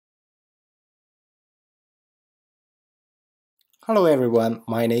Hello everyone,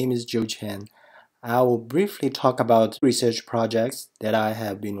 my name is Qian. I will briefly talk about research projects that I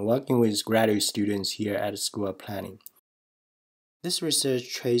have been working with graduate students here at the School of Planning. This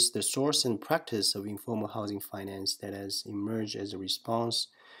research traced the source and practice of informal housing finance that has emerged as a response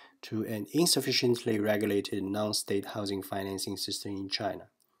to an insufficiently regulated non-state housing financing system in China.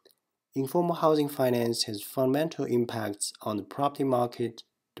 Informal housing finance has fundamental impacts on the property market,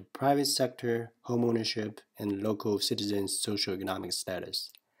 the private sector, homeownership, and local citizens' socioeconomic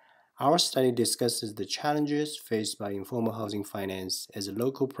status. Our study discusses the challenges faced by informal housing finance as a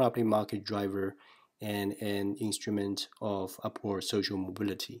local property market driver and an instrument of upward social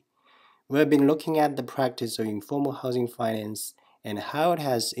mobility. We have been looking at the practice of informal housing finance and how it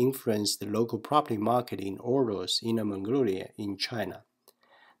has influenced the local property market in Ordos, Inner Mongolia, in China.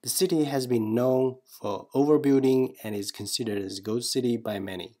 The city has been known for overbuilding and is considered as a ghost city by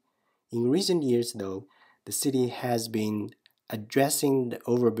many. In recent years, though, the city has been addressing the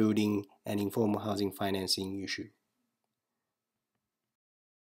overbuilding and informal housing financing issue.